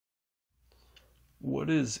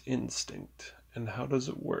What is instinct and how does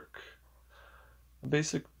it work? A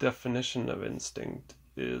basic definition of instinct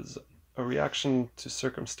is a reaction to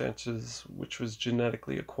circumstances which was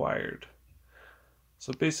genetically acquired.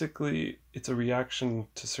 So basically, it's a reaction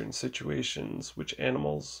to certain situations which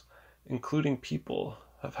animals, including people,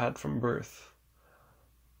 have had from birth.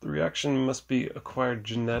 The reaction must be acquired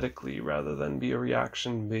genetically rather than be a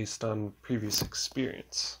reaction based on previous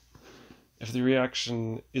experience. If the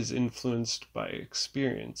reaction is influenced by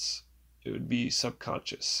experience, it would be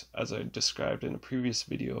subconscious, as I described in a previous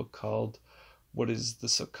video called What is the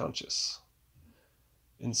Subconscious?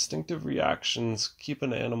 Instinctive reactions keep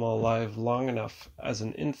an animal alive long enough as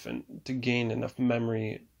an infant to gain enough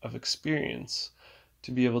memory of experience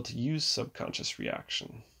to be able to use subconscious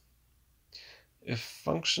reaction. It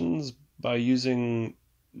functions by using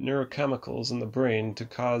neurochemicals in the brain to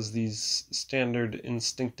cause these standard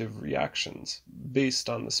instinctive reactions based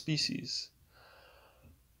on the species.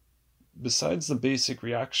 Besides the basic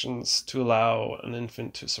reactions to allow an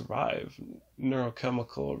infant to survive,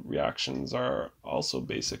 neurochemical reactions are also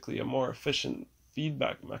basically a more efficient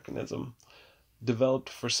feedback mechanism developed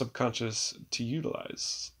for subconscious to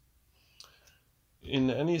utilize. In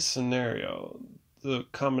any scenario, the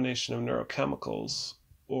combination of neurochemicals,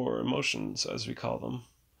 or emotions as we call them,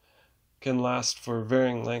 can last for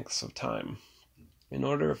varying lengths of time in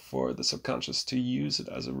order for the subconscious to use it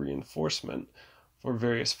as a reinforcement for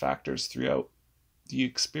various factors throughout the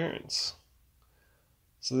experience.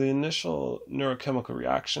 So the initial neurochemical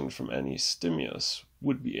reaction from any stimulus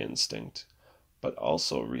would be instinct, but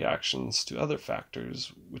also reactions to other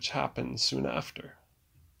factors which happen soon after.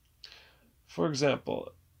 For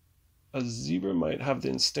example, a zebra might have the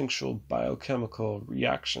instinctual biochemical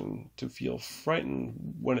reaction to feel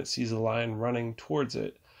frightened when it sees a lion running towards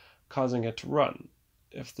it, causing it to run.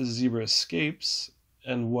 If the zebra escapes,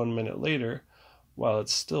 and 1 minute later, while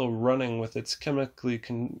it's still running with its chemically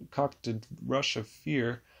concocted rush of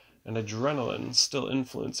fear and adrenaline still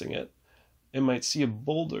influencing it, it might see a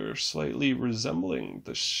boulder slightly resembling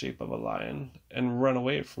the shape of a lion and run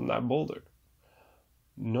away from that boulder.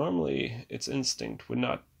 Normally, its instinct would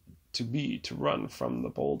not to run from the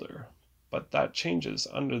boulder, but that changes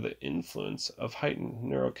under the influence of heightened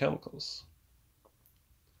neurochemicals.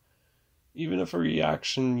 Even if a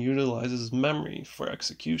reaction utilizes memory for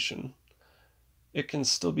execution, it can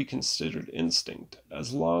still be considered instinct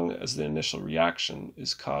as long as the initial reaction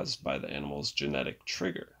is caused by the animal's genetic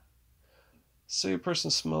trigger. Say a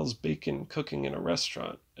person smells bacon cooking in a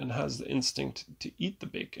restaurant and has the instinct to eat the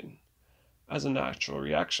bacon as a natural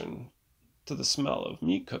reaction to the smell of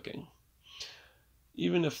meat cooking.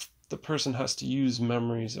 Even if the person has to use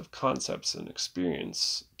memories of concepts and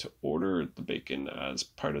experience to order the bacon as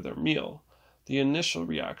part of their meal, the initial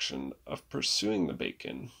reaction of pursuing the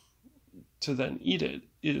bacon to then eat it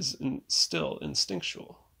is still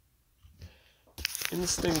instinctual.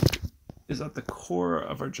 Instinct is at the core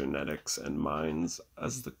of our genetics and minds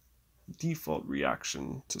as the default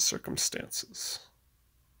reaction to circumstances.